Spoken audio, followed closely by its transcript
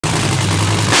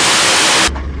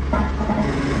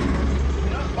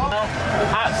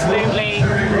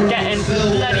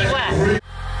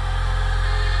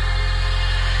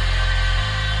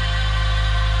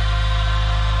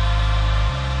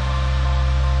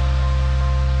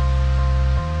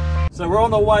So we're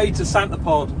on our way to Santa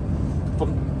Pod.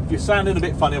 If you're sounding a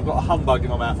bit funny, I've got a humbug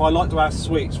in my mouth. I like to have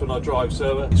sweets when I drive,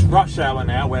 so it's rush hour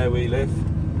now where we live.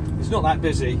 It's not that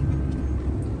busy,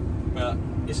 but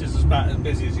this is about as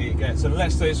busy as it gets,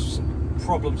 unless there's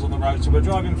problems on the road. So we're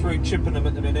driving through Chippenham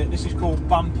at the minute. This is called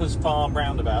Bumpers Farm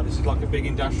Roundabout. This is like a big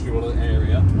industrial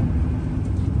area.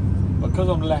 Because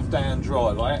I'm left-hand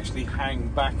drive, I actually hang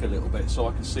back a little bit so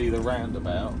I can see the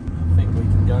roundabout. I think we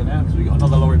can go now because we've got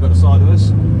another lorry by the side of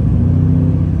us.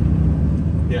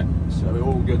 Yeah, so we're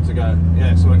all good to go.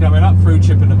 Yeah, so we're going up through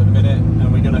Chippenham at the minute,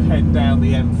 and we're going to head down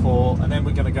the M4, and then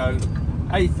we're going to go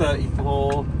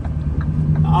A34,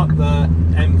 up the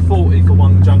M40 for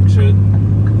one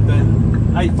junction, then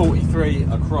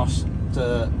A43 across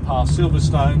to past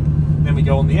Silverstone, then we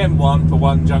go on the M1 for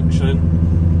one junction,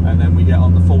 and then we get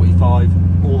on the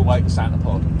 45 all the way to Santa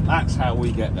Pod. That's how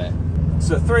we get there.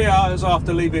 So 3 hours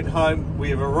after leaving home, we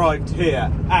have arrived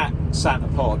here at Santa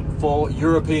Pod for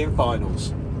European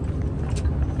finals.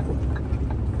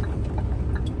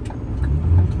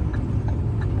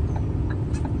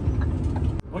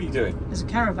 What are you doing? There's a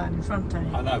caravan in front, Tony.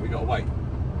 I know, we gotta wait.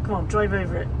 Come on, drive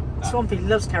over it. Swampy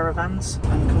loves caravans.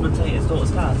 And commentator's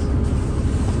daughter's cars.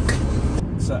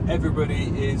 So everybody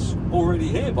is already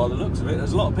here by the looks of it.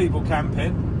 There's a lot of people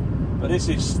camping, but this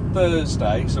is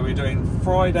Thursday, so we're doing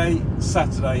Friday,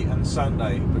 Saturday and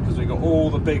Sunday because we've got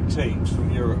all the big teams from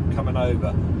Europe coming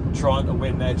over trying to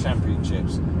win their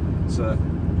championships. So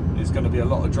there's going to be a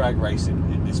lot of drag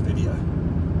racing in this video.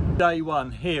 Day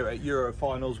one here at Euro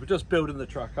Finals. We're just building the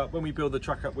truck up. When we build the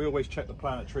truck up, we always check the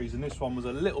planetaries, and this one was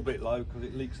a little bit low because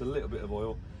it leaks a little bit of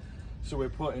oil. So we're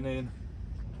putting in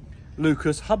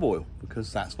Lucas hub oil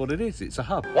because that's what it is. It's a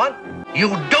hub. What? You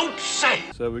don't say!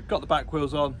 So we've got the back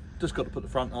wheels on, just got to put the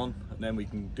front on, and then we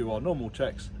can do our normal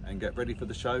checks and get ready for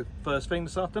the show first thing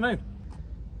this afternoon.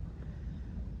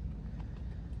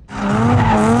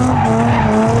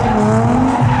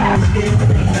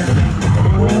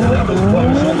 That was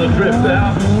close on the drift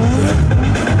out.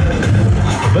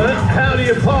 But how do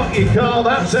you park your car?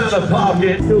 That's how to park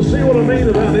it. You'll see what I mean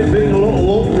about it being a lot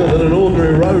longer than an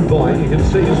ordinary road bike. You can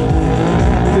see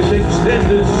this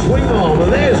extended swing arm,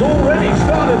 and there's already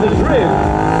started the drift.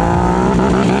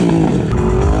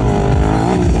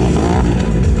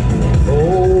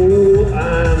 Oh,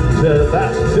 and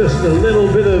that's just a little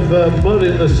bit of mud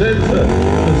in the centre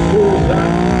that's caused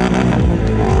that.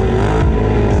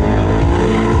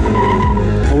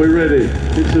 Are we ready?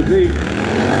 It's a big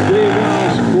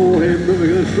ask for him, but we're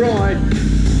going to try.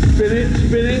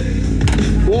 Spin it.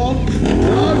 One.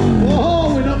 No.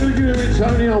 Oh, we're not going to give him it,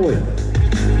 Tony, are we?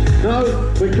 No,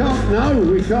 we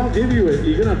can't give you it.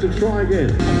 You're going to have to try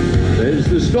again. There's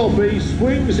the stop. He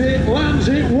swings it, lands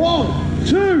it. 1,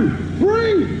 2,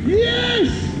 3. Yes!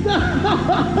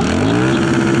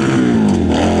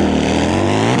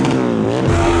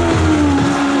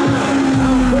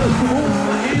 First of all,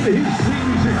 in his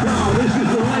signature car, this is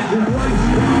the Legend race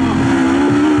car,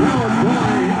 powered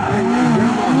by a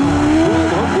Yamaha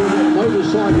 1200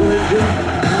 motorcycle engine.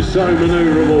 So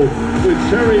manoeuvrable, with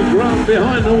Terry Grant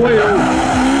behind the wheel.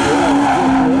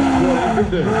 What he can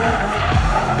do.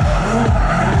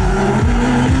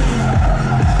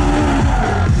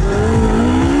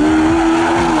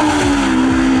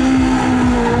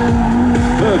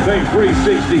 Perfect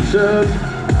 360 turn.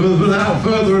 But without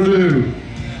further ado,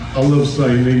 I love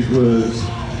saying these words.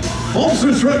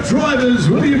 Monster truck drivers,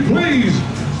 will you please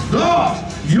start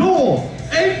your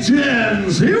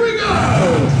engines? Here we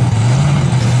go!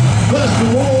 First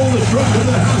of all, the truck that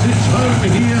has its home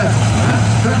here at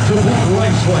Santa Pod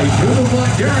Raceway, driven by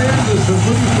Gary Anderson.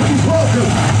 Please welcome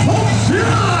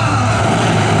Mozilla!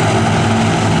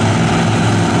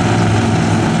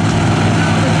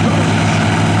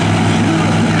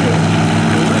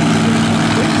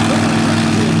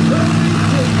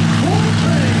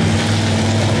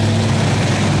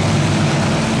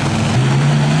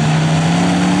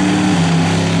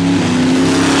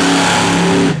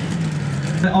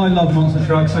 I love monster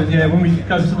trucks, so yeah, when we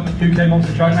go to the UK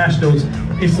Monster Truck Nationals,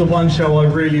 it's the one show I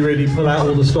really pull out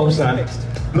all the stops at.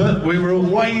 But we were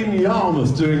away in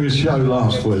Yarmouth doing a show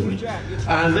last week,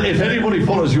 and if anybody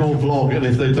follows your vlog, and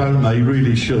if they don't, they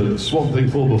really should. Swamp Thing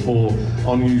 4x4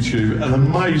 on YouTube, an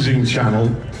amazing channel,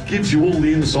 gives you all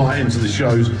the insight into the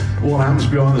shows, what happens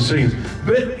behind the scenes.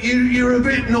 But you're a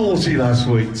bit naughty last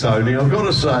week, Tony. I've got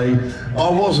to say, I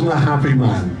wasn't a happy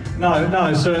man.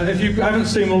 No, so if you haven't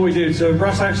seen what we did, so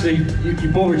Russ actually,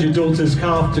 you borrowed your daughter's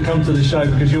car to come to the show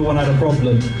because your one had a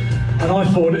problem. And I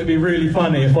thought it'd be really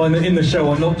funny if in the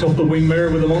show I knocked off the wing mirror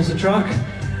with a monster truck.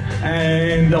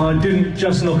 and I didn't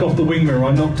just knock off the wing mirror,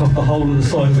 I knocked off the whole of the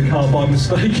side of the car by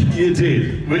mistake. You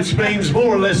did, which means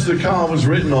more or less the car was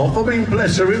written off. I mean,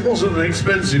 bless her, it wasn't an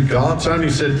expensive car. Tony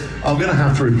said, I'm going to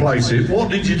have to replace it. What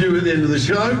did you do at the end of the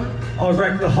show? I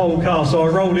wrecked the whole car, so I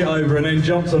rolled it over and then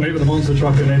jumped on it with a monster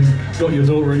truck and then got your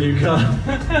daughter a new car.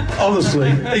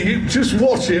 Honestly, you just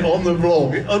watch it on the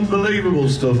vlog. Unbelievable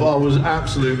stuff. I was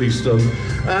absolutely stunned.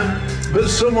 But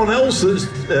someone else that's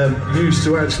used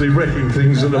to actually wrecking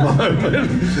things at the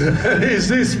moment is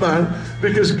this man,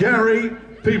 because Gary,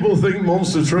 people think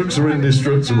monster trucks are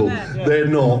indestructible. They're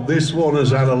not. This one has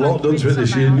had a lot done to it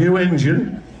this year. New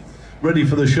engine, ready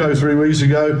for the show 3 weeks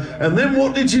ago. And then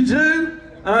what did you do?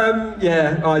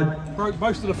 I broke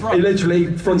most of the front.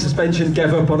 Literally front suspension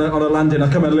gave up on a landing.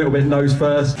 I come in a little bit nose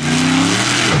first.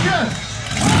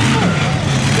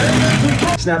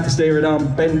 Snapped the steering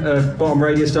arm, bent bottom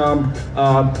radius arm,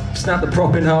 snapped the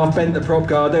prop in half, bent the prop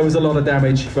guard. There was a lot of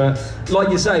damage, but like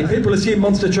you say, people assume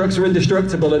monster trucks are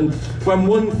indestructible, and when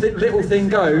one little thing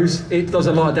goes, it does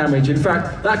a lot of damage. In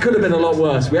fact, that could have been a lot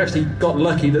worse. We actually got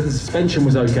lucky that the suspension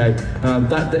was okay.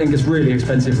 That thing is really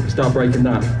expensive if we start breaking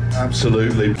that.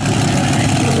 Absolutely.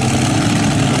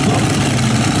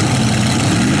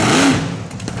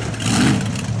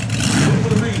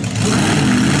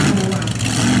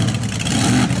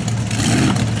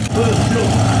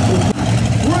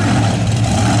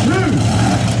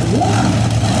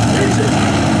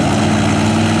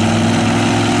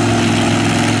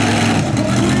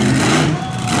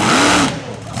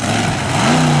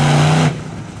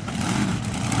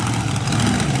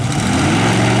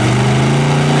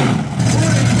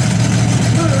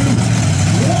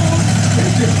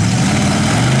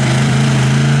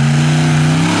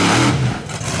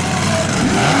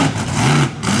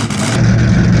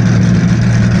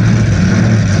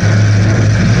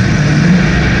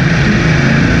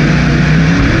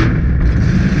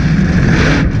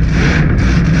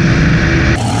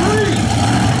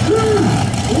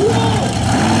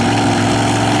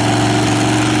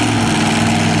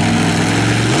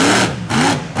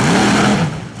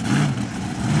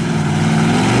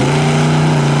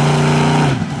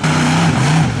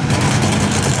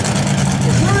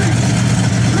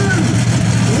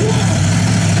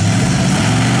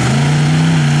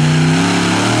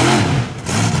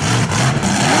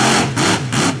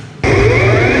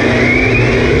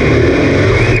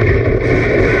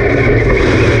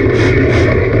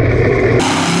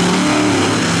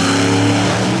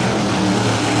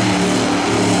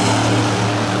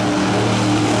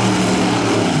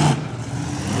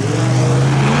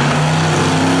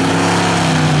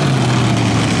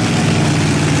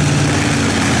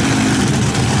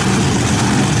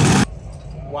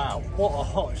 What a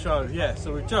hot show. Yeah,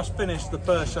 so we've just finished the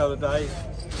first show of the day.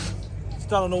 It's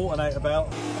done an alternator belt.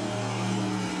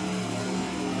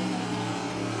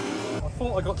 I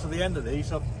thought I got to the end of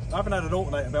these. I haven't had an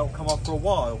alternator belt come off for a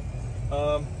while.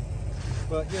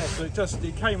 But yeah, so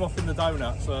it came off in the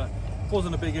donut, so it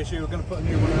wasn't a big issue. We're going to put a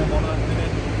new one of them on in a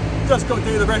minute. Just got to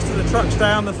do the rest of the trucks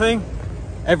down the thing.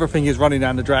 Everything is running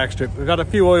down the drag strip. We've had a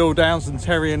few oil downs and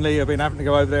Terry and Lee have been having to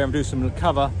go over there and do some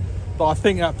cover. But I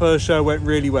think that first show went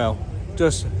really well.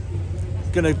 Just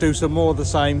going to do some more of the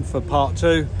same for part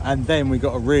 2, and then we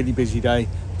got a really busy day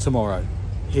tomorrow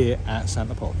here at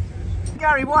Santa Pod.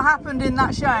 Gary, what happened in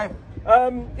that show?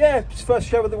 Yeah, it's first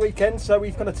show of the weekend, so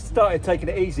we've kind of started taking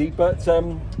it easy, but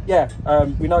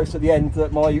we noticed at the end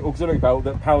that my auxiliary belt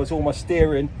that powers all my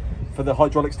steering for the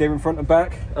hydraulic steering front and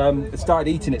back, it started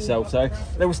eating itself. So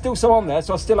there was still some on there,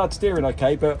 so I still had steering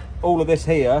okay, but all of this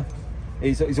here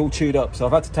is all chewed up. So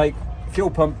I've had to take fuel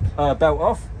pump belt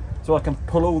off so I can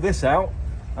pull all this out,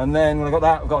 and then when I got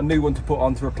that, I've got a new one to put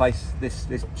on to replace this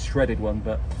shredded one.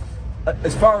 But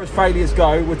as far as failures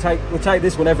go, we'll take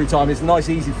this one every time. It's a nice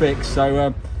easy fix.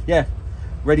 So yeah,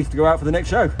 ready to go out for the next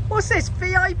show. What's this,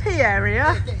 VIP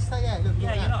area?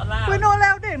 Yeah, you're not allowed. We're not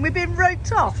allowed in, we've been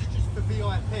roped off. It's just for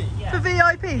VIP. For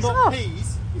VIPs? Not Oh.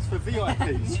 peas, it's for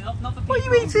VIPs. What are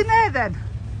you eating there then?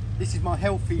 This is my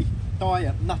healthy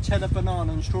diet, Nutella,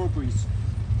 banana and strawberries.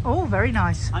 Oh, very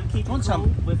nice. I'm keeping Want cool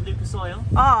some? with Lucas Oil.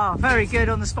 Ah, very good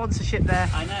on the sponsorship there.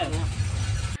 I know.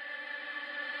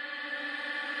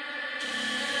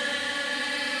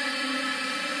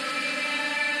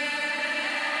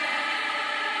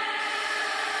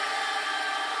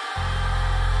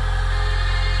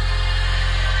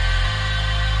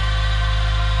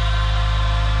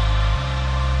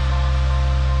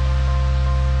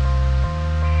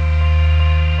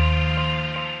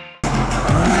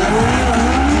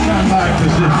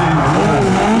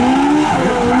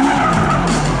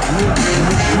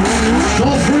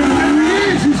 Gone through the middle, he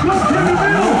is! He's gone through the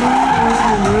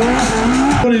middle!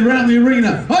 around the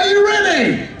arena. Are you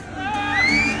ready?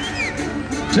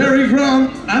 Terry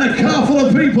Grant and a car full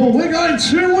of people. We're going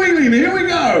two-wheeling. Here we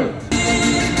go.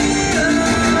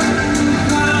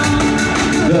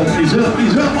 He's up,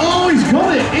 he's up. Oh, he's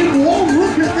got it in one.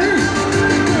 Look at this.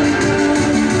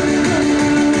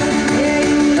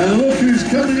 And look who's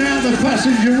coming out the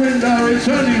passenger window. It's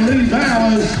only Lee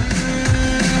Bowers.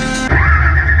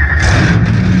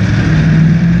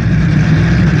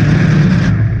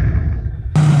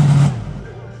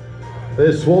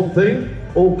 There's Swamp Thing.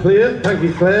 All clear. Thank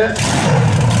you, Claire.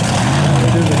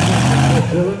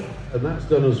 And that's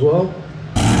done as well.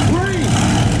 3, 2,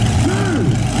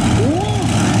 1,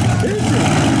 hit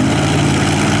it!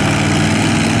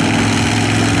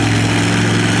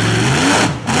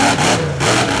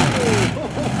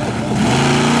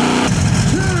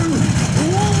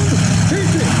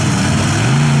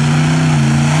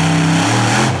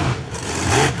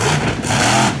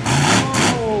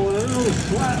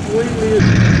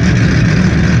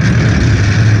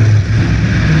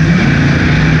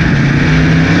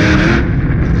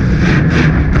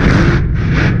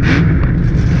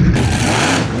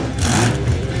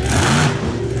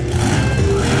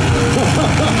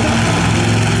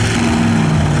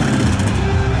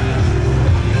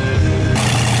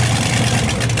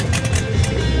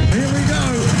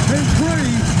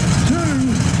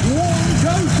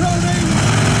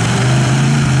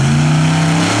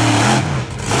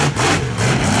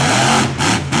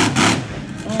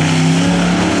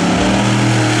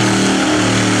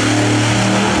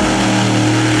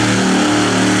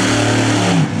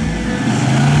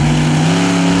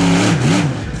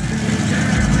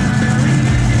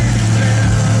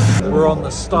 We're on the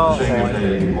start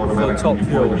line for Top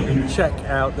Fuel. Check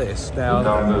out this. Now, I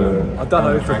don't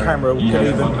know if the camera can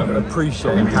even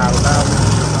appreciate how loud it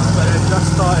is, but it's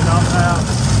just starting up now.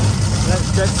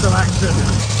 Let's get some action.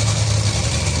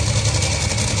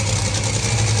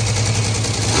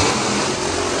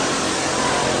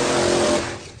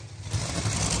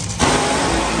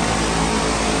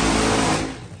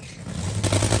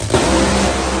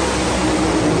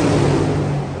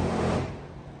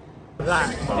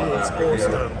 That is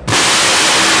awesome.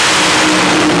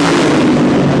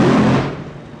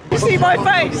 You see my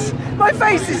face? My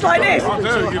face is like this. I do,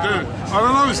 you do. I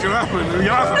don't know what's going to happen.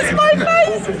 That's my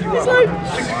face. It's like...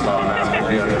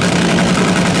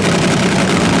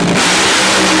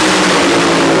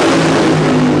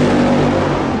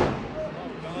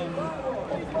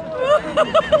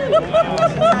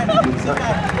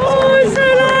 Oh, it's so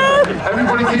loud.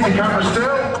 Everybody keep the camera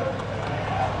still.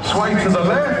 Sway to the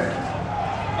left,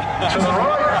 to the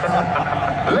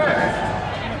right,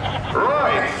 left,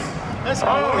 right.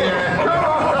 Oh yeah, come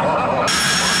on.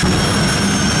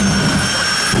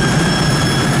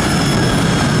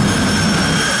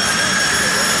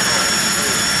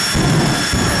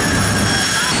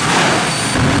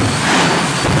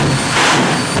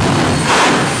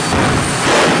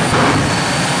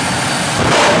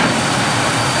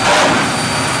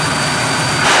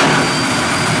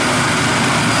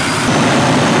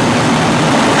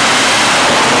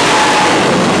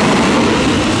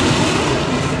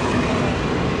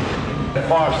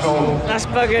 That's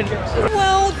bugging.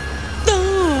 Well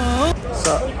done.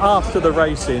 So after the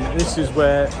racing, this is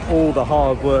where all the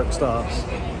hard work starts.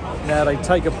 Now they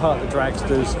take apart the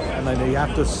dragsters and then they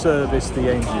have to service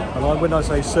the engine. And when I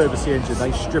say service the engine,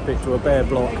 they strip it to a bare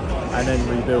block and then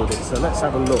rebuild it. So let's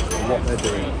have a look at what they're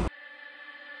doing.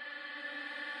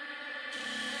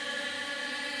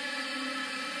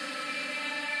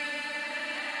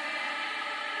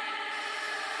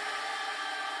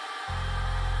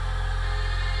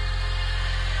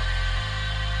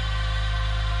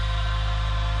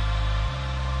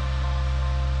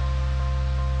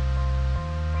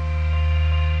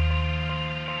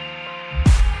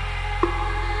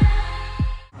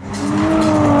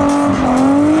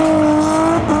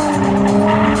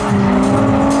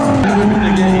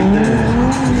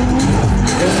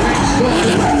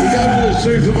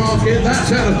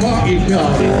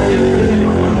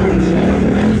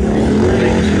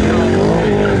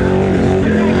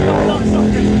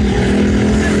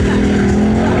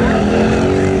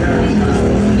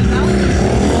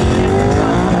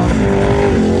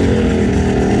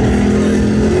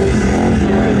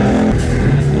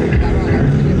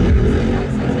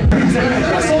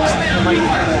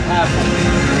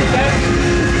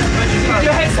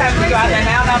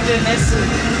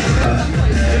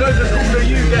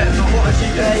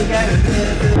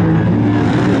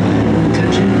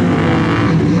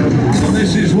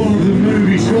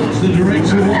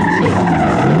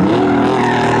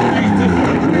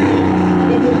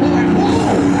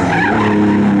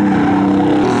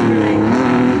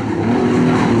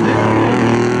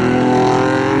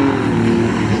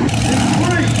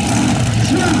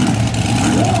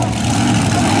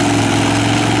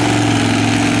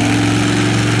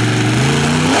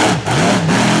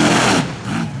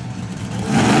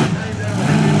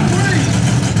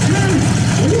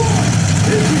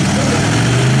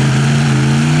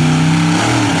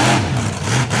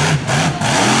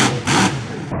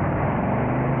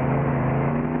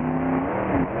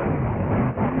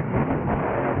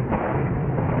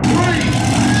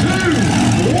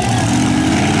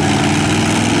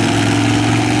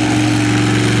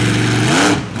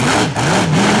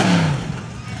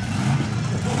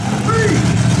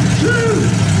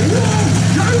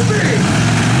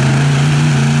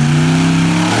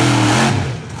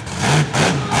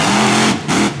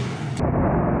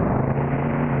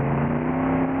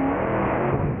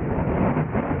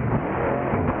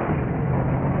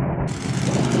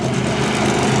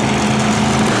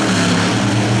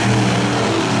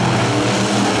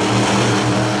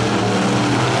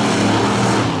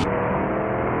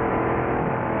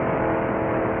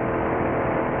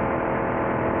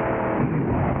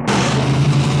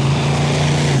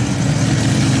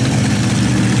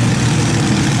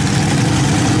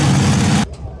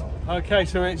 Okay,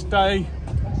 so it's day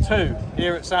 2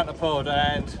 here at Santa Pod,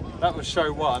 and that was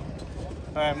show 1.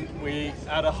 We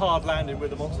had a hard landing with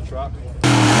the monster truck.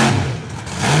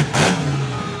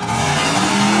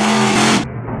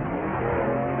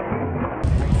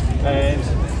 And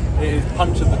it is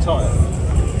punctured the tyre.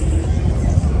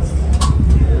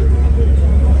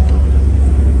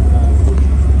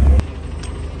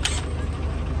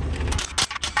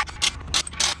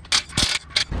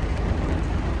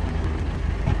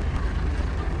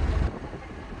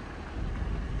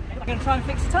 I'm going to try and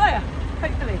fix the tyre,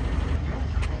 hopefully.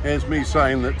 Here's me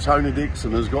saying that Tony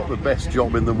Dixon has got the best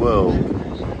job in the world.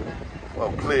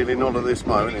 Well, clearly not at this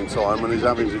moment in time when he's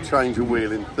having to change a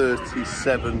wheel in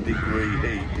 37-degree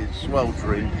heat. It's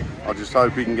sweltering. I just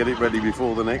hope he can get it ready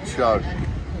before the next show.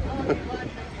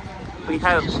 We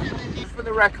hope. For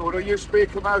the record, I used to be a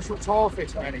commercial tyre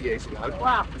fitter many years ago.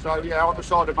 Wow. So yeah, on the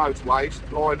side of motorways,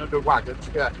 lying under wagons,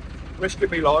 yeah. Risking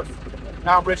my life.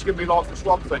 Now I'm risking my life for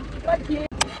Swamp Thing. Thank you.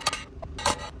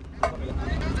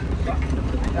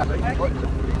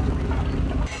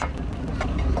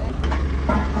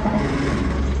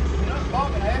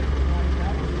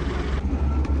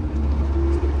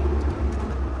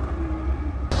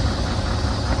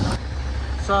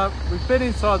 So we've been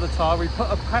inside the tyre, we put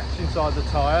a patch inside the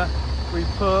tyre, we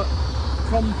put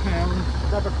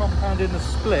rubber compound in the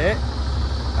split,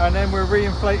 and then we're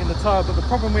re-inflating the tyre. But the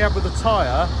problem we have with the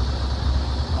tyre,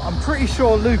 I'm pretty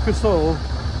sure Lucas Oil,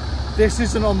 this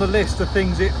isn't on the list of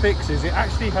things it fixes. It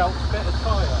actually helps better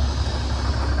tyre.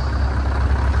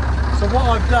 So what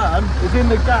I've done is in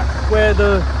the gap where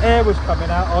the air was coming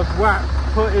out, I've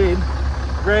put in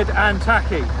red and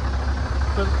tacky.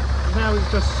 So now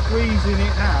it's just squeezing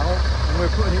it out and we're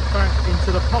putting it back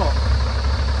into the pot.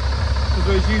 Because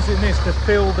we're using this to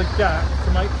fill the gap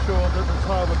to make sure that the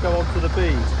tyre will go onto the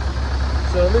bead.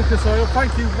 So Lucas Oil,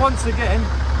 thank you once again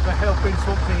for helping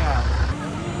something out.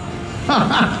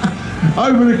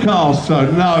 Over the cast, so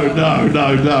no.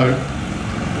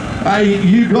 Hey,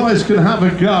 you guys can have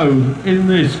a go in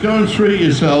this. Go and treat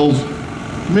yourselves.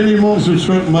 Mini Monster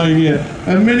Truck Mania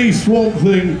and Mini Swamp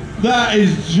Thing. That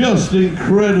is just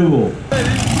incredible. 3,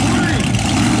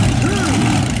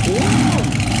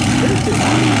 2,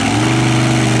 1.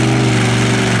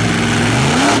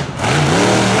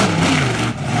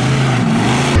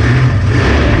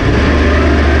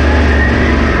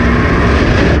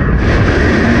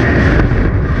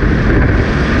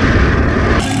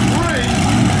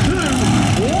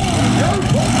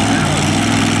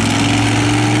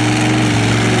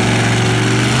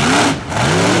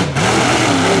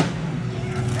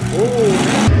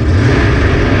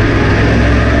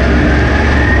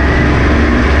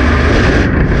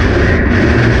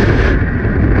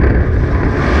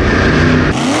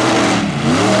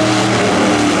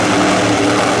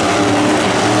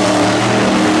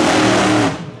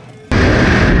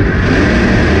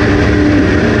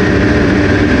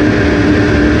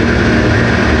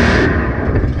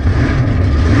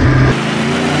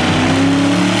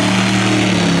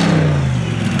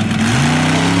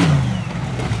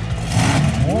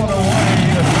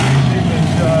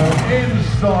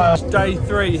 Day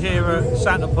 3 here at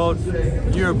Santa Pod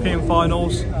European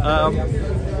Finals.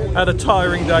 Had a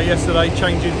tiring day yesterday,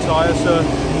 changing tyres. So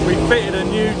we fitted a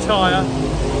new tyre,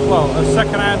 well, a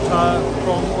second-hand tyre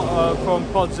from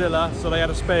Podzilla. So they had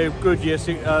a spare Goodyear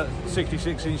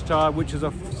 66-inch tyre, which is a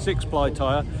 6-ply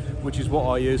tyre, which is what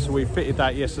I use. So we fitted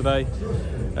that yesterday,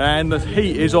 and the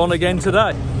heat is on again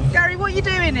today. Gary, what are you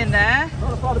doing in there?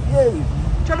 Trying to find a fuse.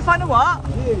 Trying to find a what?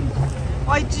 Fuse.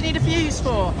 Why do you need a fuse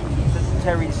for?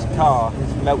 Terry's car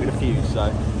has melted a fuse,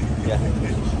 so yeah.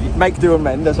 Make do and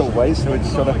mend as always, so we're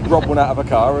just trying to rob one out of a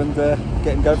car and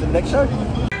get him going for the next show.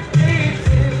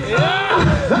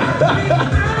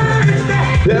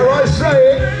 Dare I say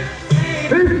it,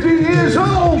 50 years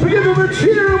old, give him a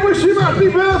cheer and wish him happy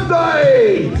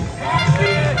birthday!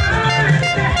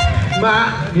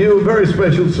 Matt, you were very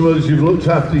special to us. You've looked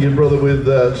after your brother with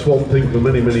Swamp Thing for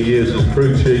many, many years as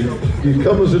crew chief. You've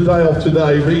come as a day off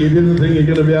today, but you didn't think you're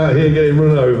going to be out here getting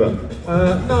run over.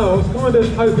 No, I was kind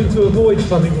of hoping to avoid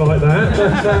something like that,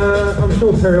 but I'm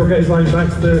sure Terry will get his own back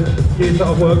to the years that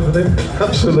I've worked with him.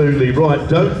 Absolutely, right,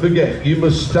 don't forget, you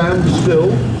must stand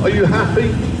still. Are you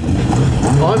happy?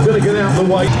 I'm going to get out of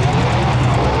the way.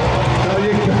 No,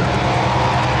 you can't.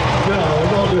 No, I'm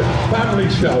not doing it. Family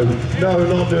show. No,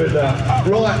 not doing that.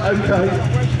 Right, okay.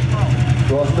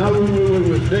 Right, no,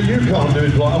 wait. You can't do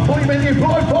it like I thought you meant you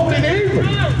blindfolded him.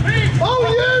 Oh,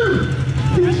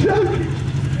 you! You're joking.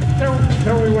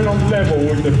 Tell me when I'm level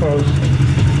with the first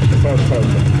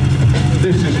person.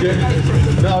 This is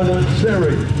getting... No,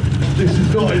 Terry. This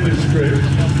is not in the script.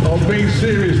 I'm being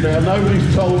serious now.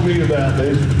 Nobody's told me about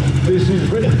this. This is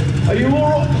written. Are you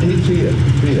all right? It's here.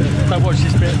 Here. Don't watch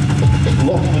this bit.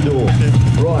 Lock the door.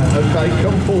 Right, okay,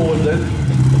 come forward then.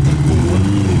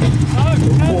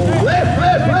 Forward. Left,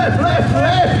 left, left, left,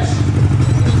 left!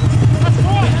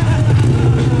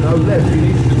 No, left, you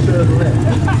need to turn left.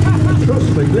 Trust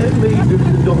me, let me do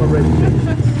the directing.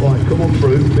 Right, come on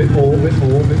through, bit more, bit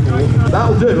more, bit more.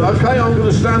 That'll do, okay, I'm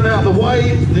going to stand out of the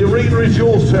way. The arena is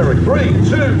yours, Terry. 3,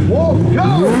 2, 1,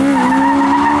 go!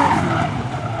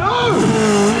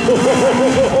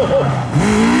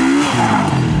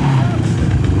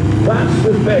 That's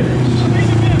the fence.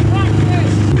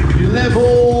 You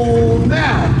level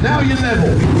now. Now you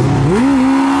level.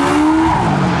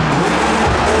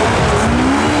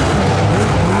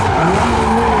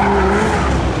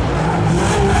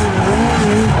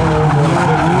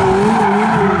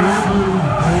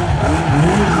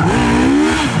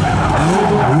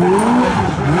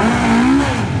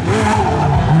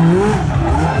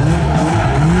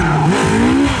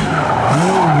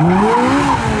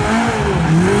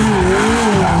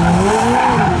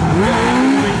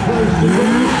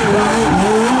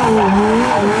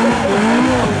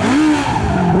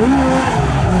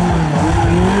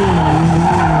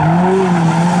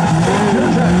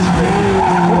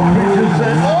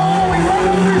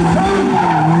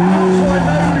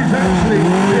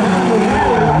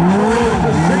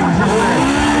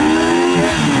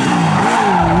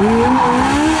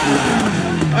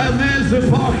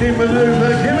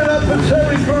 Maneuver. Give it up for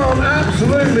Terry Grant.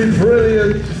 Absolutely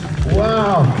brilliant.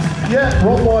 Wow. Yeah,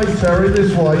 wrong way, Terry.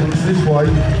 This way. This way.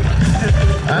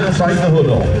 And take the hood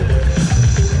off.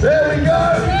 There we go.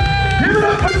 Give it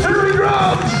up for Terry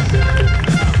Grant.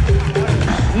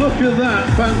 Look at that.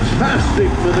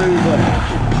 Fantastic maneuver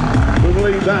from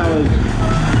Lee Bowers.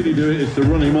 How you do it is to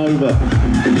run him over.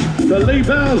 So Lee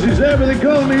Bowers is there with the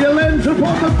gun. He lands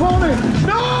upon the bonnet.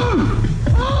 No!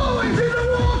 Oh, it's in the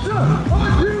water!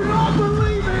 I do not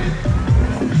believe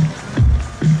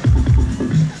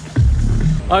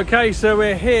it! Okay, so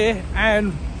we're here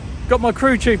and got my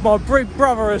crew chief. My big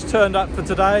brother has turned up for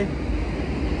today.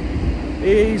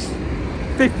 He's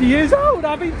 50 years old.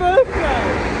 Happy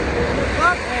birthday!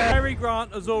 Terry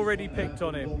Grant has already picked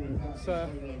on him. So,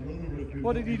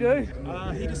 what did he do?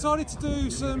 He decided to do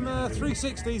some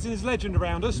 360s in his legend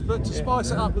around us, but to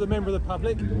spice it up with a member of the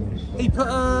public, he put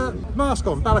a mask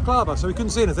on, balaclava, so he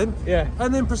couldn't see anything. Yeah.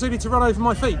 And then proceeded to run over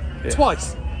my feet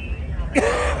twice.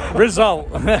 Result.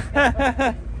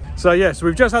 So yes,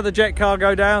 we've just had the jet car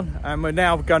go down, and we're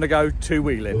now going to go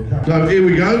two-wheeling. So here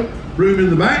we go. Room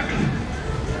in the back.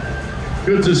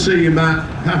 Good to see you, Matt.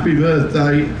 Happy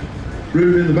birthday.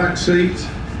 Room in the back seat.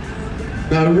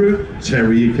 No room.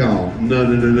 Terry, you can't. No.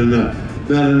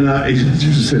 He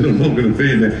just said I'm not going to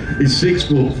fit in there. He's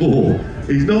 6'4".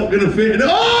 He's not going to fit in.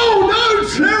 Oh no,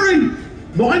 Terry!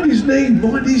 Mind his knee.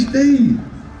 Mind his knee.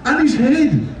 And his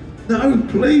head. No,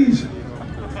 please.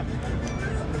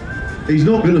 He's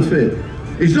not going to fit.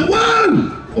 He's not.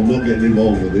 Whoa! I'm not getting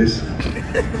involved with this.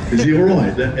 Is he all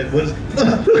right? Look at him.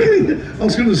 I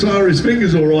was going to say, are his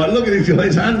fingers all right? Look at his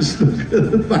hands stuck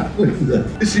at the back window.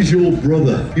 This is your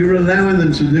brother. You're allowing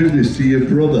them to do this to your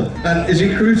brother. And is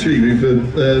he crew chiefing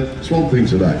for Swamp Thing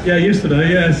today? Yeah,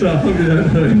 yesterday, yeah, so I probably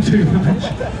don't know him too much.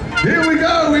 Here we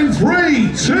go in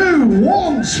 3, 2,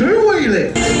 1, two-wheel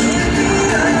it.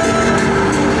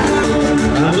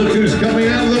 And look who's coming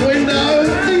out of the window.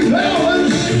 Lee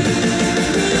Bowers.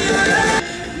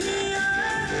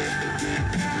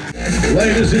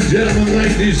 Ladies and gentlemen, they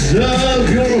deserve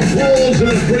your applause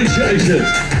and appreciation.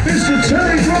 Mr.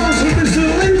 Terry Grant and Mr.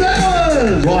 Lee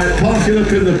Bowers. Right, park it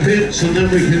up in the pits and then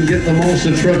we can get the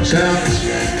monster trucks out.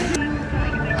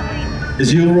 Is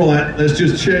he all right? Let's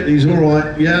just check. He's all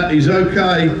right. Yeah, he's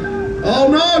okay. Oh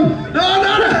no! No!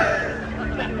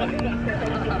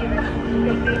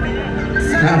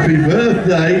 Happy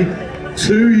birthday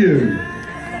to you.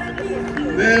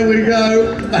 There we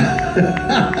go. 3, 2,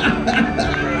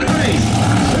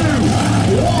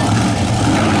 1.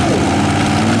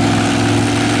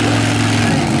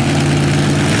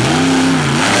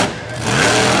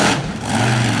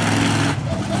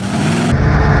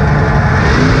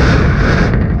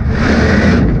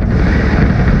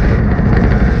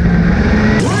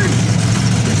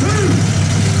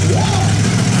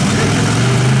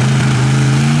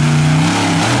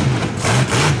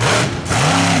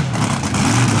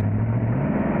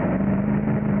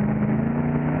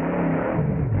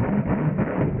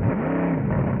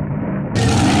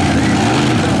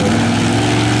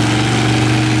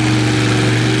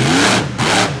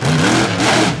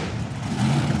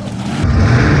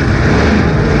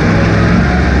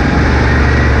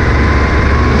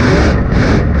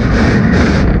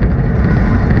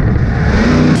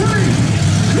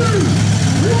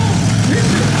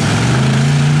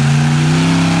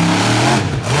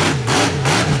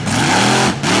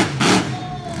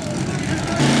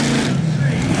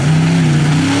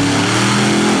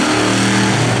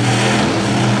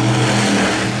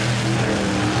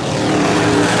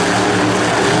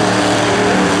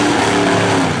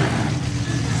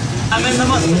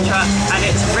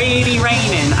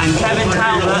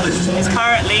 Trevor is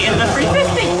currently in the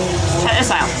 350. Check this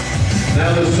out.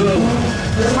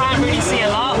 Can't really see a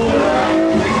lot. You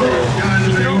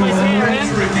can almost hear him.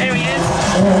 Here he is.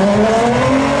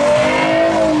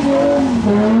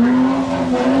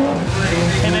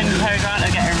 Him and Terry Grant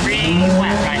are getting really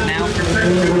wet right now.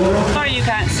 Sorry you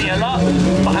can't see a lot,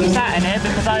 but I'm sat in here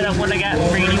because I don't want to get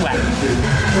really wet.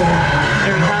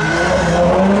 Here he comes.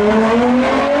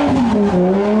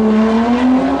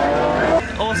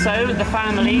 Also, the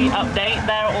family update,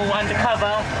 they're all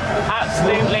undercover,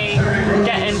 absolutely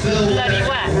getting bloody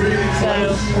wet.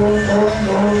 So,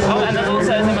 oh, and there's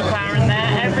also the McLaren there.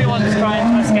 Everyone's trying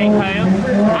to escape home.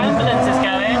 Ambulance is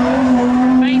going.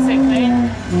 Basically,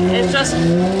 it's just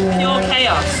pure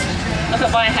chaos. Look at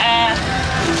my hair,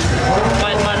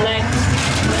 my legs,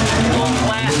 all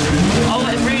wet. Oh,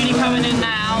 it's really coming in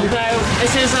now. So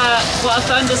this is what a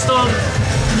thunderstorm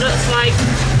looks like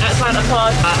at Santa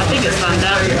Claus. I think it's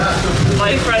thunder.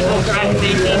 My friend will correct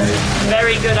me. He's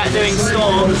very good at doing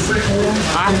storms.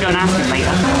 I have to go and ask him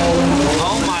later.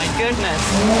 Oh my goodness.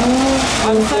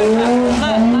 I'm so look,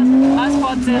 that's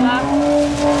Podzilla.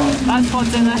 That's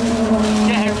Podzilla.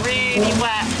 Getting really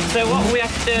wet. So what we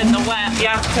have to do in the wet, you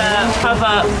have to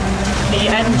cover the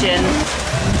engine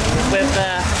with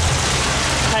the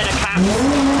kind of caps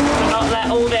to not let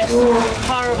all this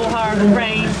horrible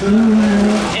rain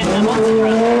in the monster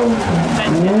truck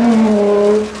engine.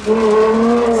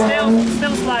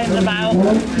 Still sliding about.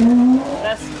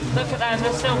 Look at them,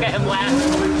 they're still getting wet.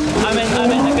 I'm in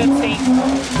a good seat.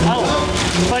 Oh,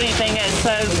 funny thing is,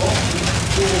 so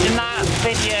in that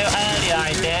video earlier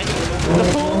I did, the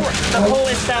pool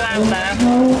is still out there.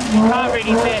 You can't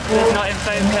really see it because it's not in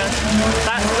focus.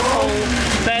 That's the pool.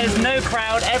 There's no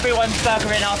crowd, everyone's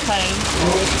buggering our plane.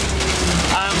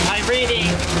 I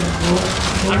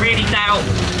really doubt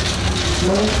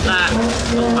that,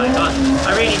 oh my god,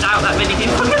 I really doubt that many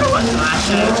people are going to watch the last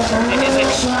show. It is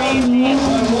extremely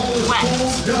wet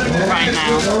right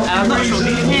now. I'm not sure if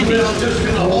you can hear me.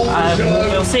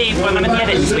 You'll see when I'm in the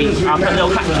editing suite, I'll put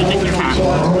little captions if you can.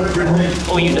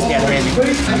 Or you just get to hear me.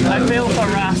 I feel for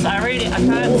Russ. I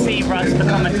can't see Russ, the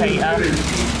commentator.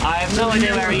 I have no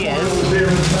idea where he is,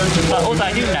 but all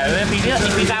I do know, if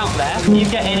he's out there, he's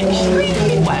getting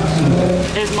extremely wet.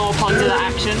 There's more Podzilla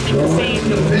action. You can see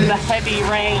the heavy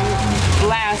rain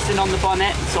blasting on the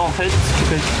bonnets or hoods,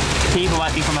 because people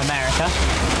might be from America.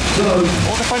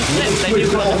 Or the front flips, they do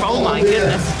call it. Oh my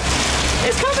goodness.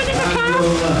 It's coming in the car!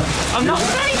 I'm not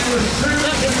safe!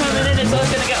 Look, it's coming in, it's all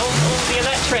going to get all the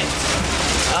electrics.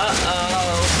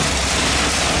 Uh-oh.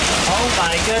 Oh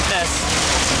my goodness.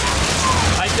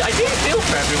 I do feel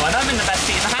for everyone. I'm in the best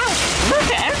seat in the house. Look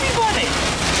at everybody.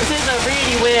 This is a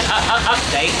really weird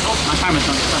update. Oh, my camera's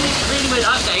not funny. Really weird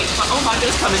update. But oh my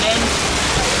goodness, coming in.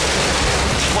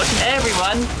 Watching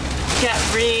everyone get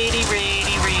really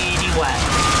wet.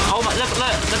 Oh my, look at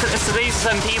this. So these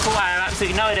are some people. I have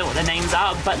absolutely no idea what their names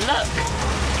are. But look,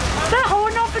 they're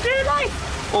holding on for dear life.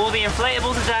 All the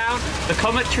inflatables are down. The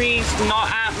commentary's not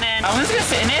happening. I'm just gonna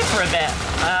sit in here for a bit.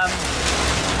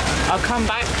 I'll come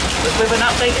back with an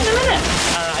update in a minute.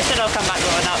 I said I'll come back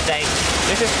with an update.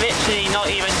 This is literally not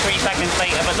even 3 seconds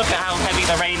later, but look at how heavy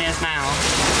the rain is now.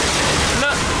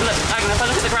 Look, Agnes, if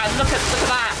I look at the ground, look at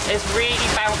that. It's really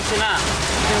bouncing up.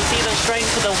 You can see the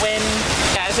strength of the wind.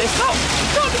 Yeah, it's not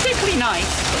particularly nice,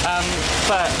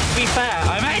 but to be fair,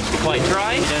 I'm actually quite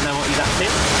dry. I don't know what he's up to,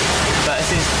 but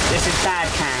this is Dad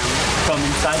Cam from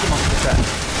inside the monster truck.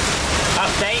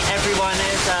 Update, everyone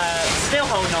is still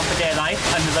holding on for dear life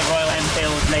under the Royal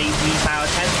Enfield Lazy Power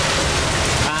Tent.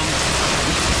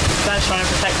 Dad's trying to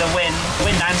protect the wind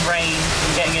and rain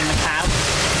from getting in the cab.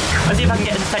 I'll see if I can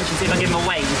get his attention, see if I give him a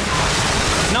wave.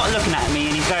 He's not looking at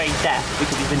me and he's very deaf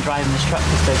because he's been driving this truck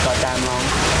for so goddamn long.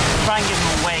 Try and give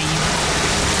him a wave.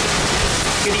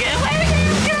 Can you get a wave?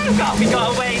 We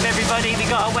got a wave, everybody, we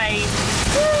got a wave.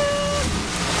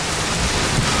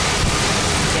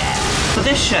 For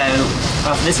this show,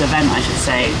 well for this event I should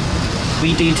say,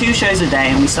 we do 2 shows a day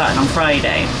and we started on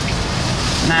Friday.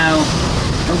 Now,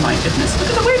 oh my goodness, look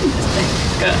at the wind!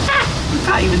 I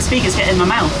can't even speak, it's getting in my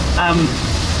mouth.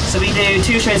 So we do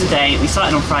 2 shows a day, we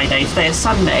started on Friday, today is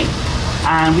Sunday,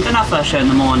 and we've done our first show in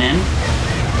the morning.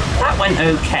 That went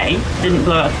okay, didn't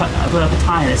blow up a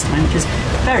tyre this time, which is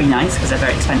very nice because they're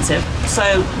very expensive.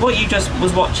 So what you just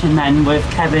was watching then with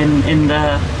Kevin in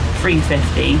the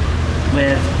 350,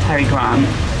 with Terry Grant,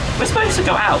 we're supposed to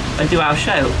go out and do our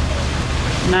show.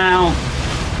 Now,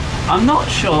 I'm not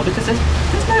sure because there's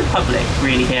no public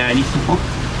really here anymore.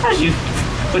 As you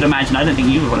would imagine, I don't think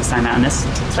you would want to stand out in this,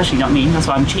 especially not me. That's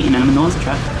why I'm cheating and I'm in the monster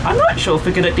truck. I'm not sure if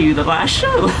we're going to do the last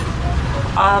show.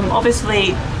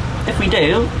 Obviously, if we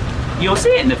do, you'll see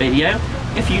it in the video.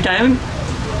 If you don't,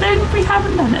 then we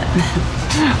haven't done it.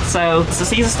 So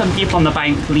these are some people on the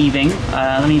bank leaving.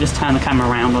 Let me just turn the camera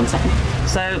around 1 second.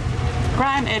 So,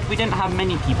 granted, we didn't have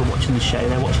many people watching the show.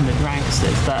 They're watching the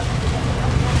dragsters, but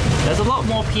there's a lot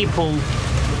more people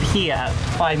here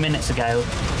 5 minutes ago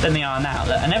than they are now,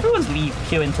 and everyone's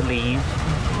queuing to leave.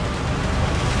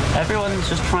 Everyone's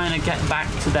just trying to get back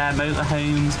to their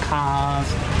motorhomes, cars,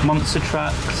 monster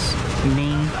trucks,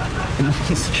 me in the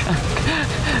monster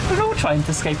truck. We're all trying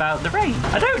to escape out the rain.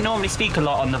 I don't normally speak a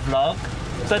lot on the vlog,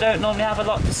 so I don't normally have a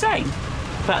lot to say,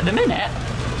 but at the minute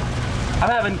I'm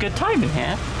having a good time in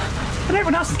here and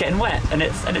everyone else is getting wet, and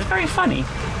it's very funny.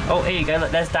 Oh, here you go,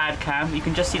 look, there's Dad Cam. You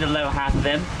can just see the lower half of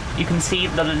him. You can see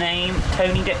the name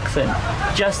Tony Dixon,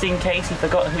 just in case he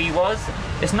forgot who he was.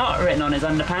 It's not written on his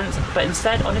underpants, but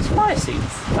instead on his fire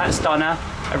suits. That's Donna,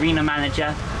 arena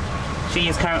manager. She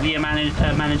is currently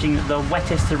managing the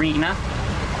wettest arena.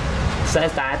 So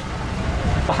there's Dad.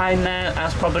 Behind there,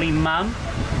 that's probably Mum.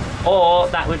 Or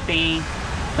that would be,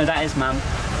 no, that is Mum.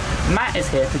 Matt is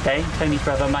here today, Tony's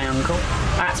brother, my uncle.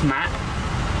 That's Matt.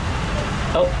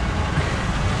 Oh,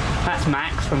 that's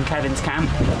Max from Kevin's camp.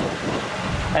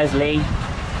 There's Lee.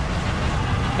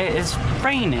 It is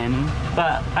raining,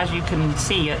 but as you can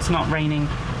see, it's not raining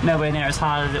nowhere near as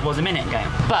hard as it was a minute ago.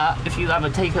 But if you ever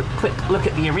take a quick look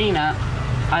at the arena,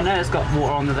 I know it's got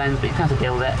water on the lens, but you can have to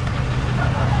deal with it.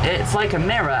 It's like a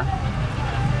mirror.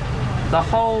 The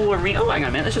whole arena. Oh, hang on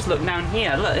a minute, let's just look down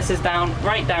here. Look, this is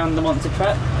right down the monster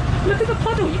truck. Look at the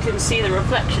puddle, you can see the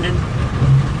reflection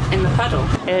in the puddle.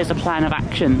 Here's a plan of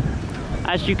action.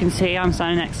 As you can see, I'm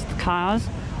standing next to the cars.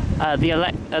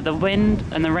 The wind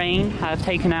and the rain have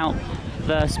taken out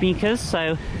the speakers,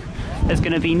 so there's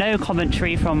going to be no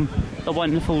commentary from the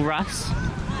wonderful Russ.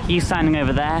 He's standing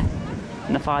over there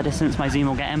in the far distance. My zoom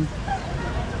will get him.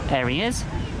 There he is.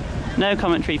 No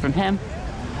commentary from him,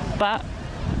 but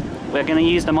we're going to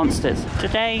use the monsters.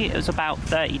 Today it was about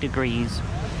 30 degrees,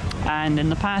 and in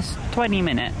the past 20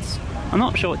 minutes, I'm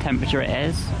not sure what temperature it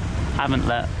is, haven't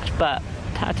looked, but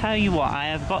I tell you what, I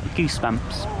have got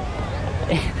goosebumps.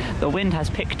 The wind has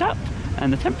picked up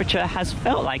and the temperature has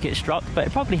felt like it's dropped, but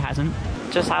it probably hasn't.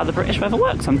 Just how the British weather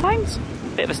works sometimes.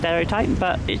 Bit of a stereotype,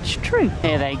 but it's true.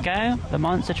 Here they go. The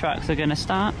monster trucks are going to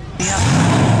start.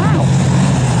 Wow.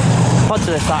 Pods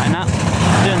are starting up.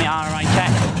 Doing the RI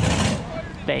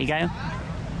check. There you go.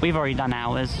 We've already done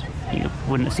ours. You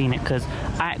wouldn't have seen it because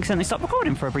I accidentally stopped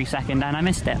recording for a brief second and I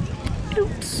missed it.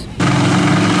 Oops.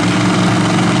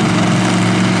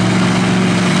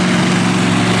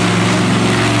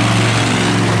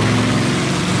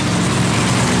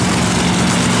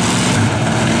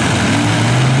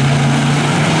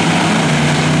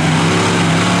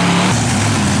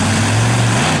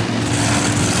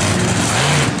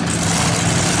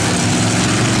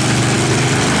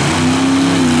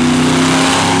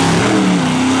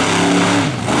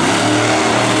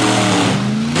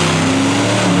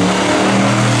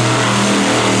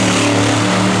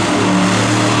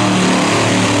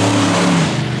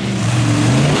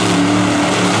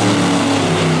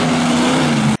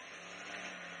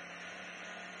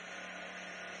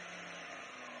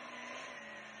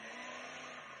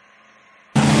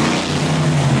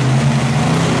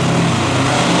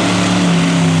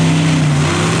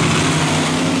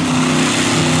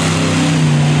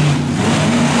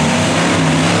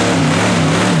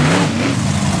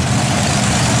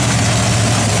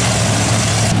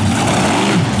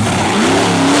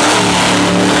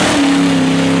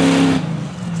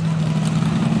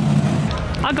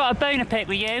 A bone to pick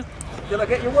with you. Did I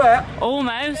get you wet?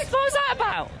 Almost. What was that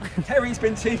about? Terry's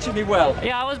been teaching me well.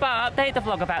 Yeah, I was about to update the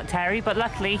vlog about Terry, but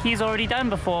luckily he's already done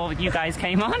before you guys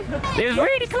came on. It was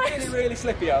really close. Really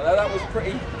slippy out there. That was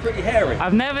pretty hairy.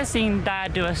 I've never seen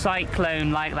Dad do a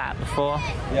cyclone like that before.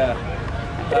 Yeah.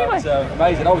 That's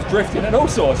amazing. I was drifting and all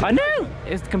sorts. I know.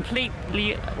 It's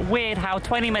completely weird how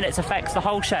 20 minutes affects the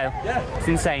whole show. Yeah. It's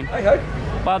insane. Hey ho.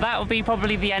 Well, that will be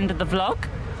probably the end of the vlog.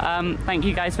 Thank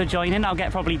you guys for joining. I'll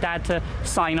get probably Dad to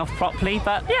sign off properly,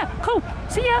 but yeah, cool.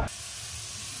 See ya.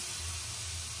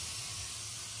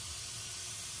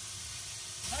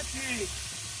 Magic!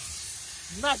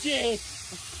 Magic!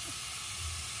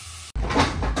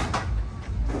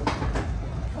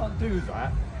 Can't do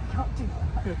that. Can't do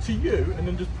that. Yeah, to you, and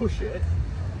then just push it.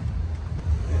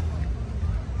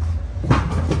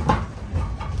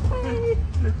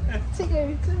 To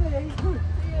you, to me, to you.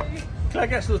 Claire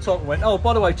gets to the top and went, oh,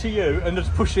 by the way, to you, and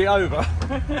just push it over.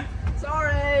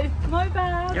 Sorry, my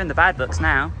bad. You're in the bad books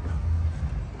now.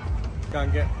 Go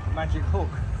and get magic hook.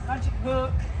 Magic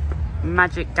hook.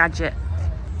 Magic gadget.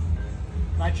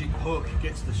 Magic hook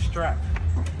gets the strap.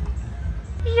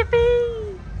 Yippee!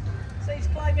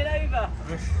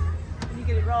 You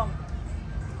get it wrong.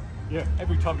 Yeah,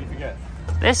 every time you forget.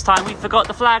 This time we forgot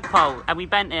the flagpole and we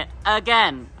bent it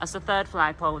again. That's the third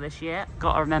flagpole this year.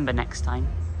 Got to remember next time.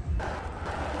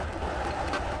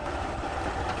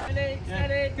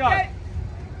 Ready, Go.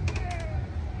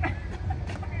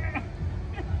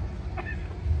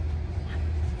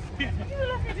 You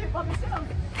left me do it by myself.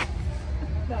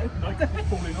 No. You're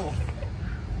falling off.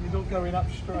 You're not going up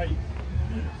straight.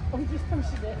 I'm just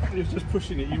pushing it. You was just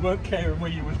pushing it. You weren't caring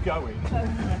where you was going.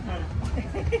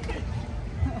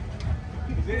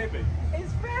 Is it heavy?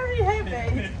 It's very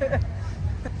heavy.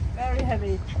 Very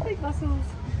heavy. Big muscles.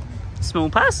 Small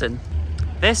person.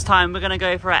 This time we're going to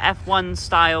go for a F1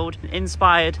 styled,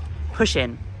 inspired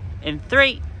push-in. In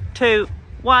 3, 2,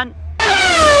 1.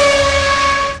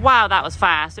 Wow, that was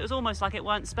fast. It was almost like it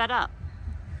weren't sped up.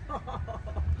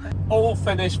 All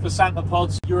finished for Santa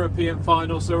Pod's European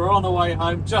final, so we're on the way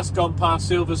home, just gone past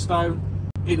Silverstone.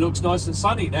 It looks nice and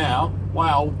sunny now.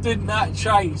 Wow, didn't that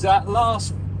change? That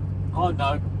last, I don't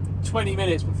know, 20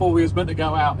 minutes before we was meant to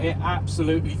go out, it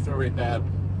absolutely threw it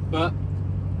down. But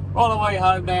we're on the way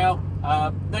home now.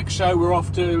 Next show we're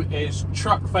off to is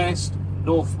Truckfest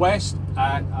Northwest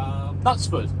at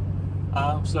Knutsford.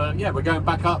 So yeah, we're going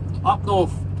back up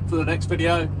north for the next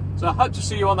video. So I hope to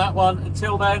see you on that one.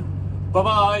 Until then,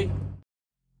 bye-bye.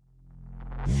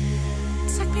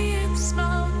 Suck me in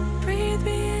smoke, breathe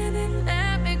me in and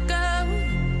let me go.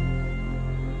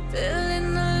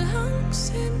 Filling the lungs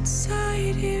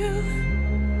inside you,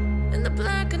 and the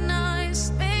blackened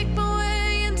eyes make my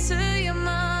way into your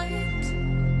mind.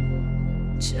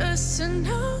 Just to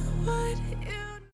know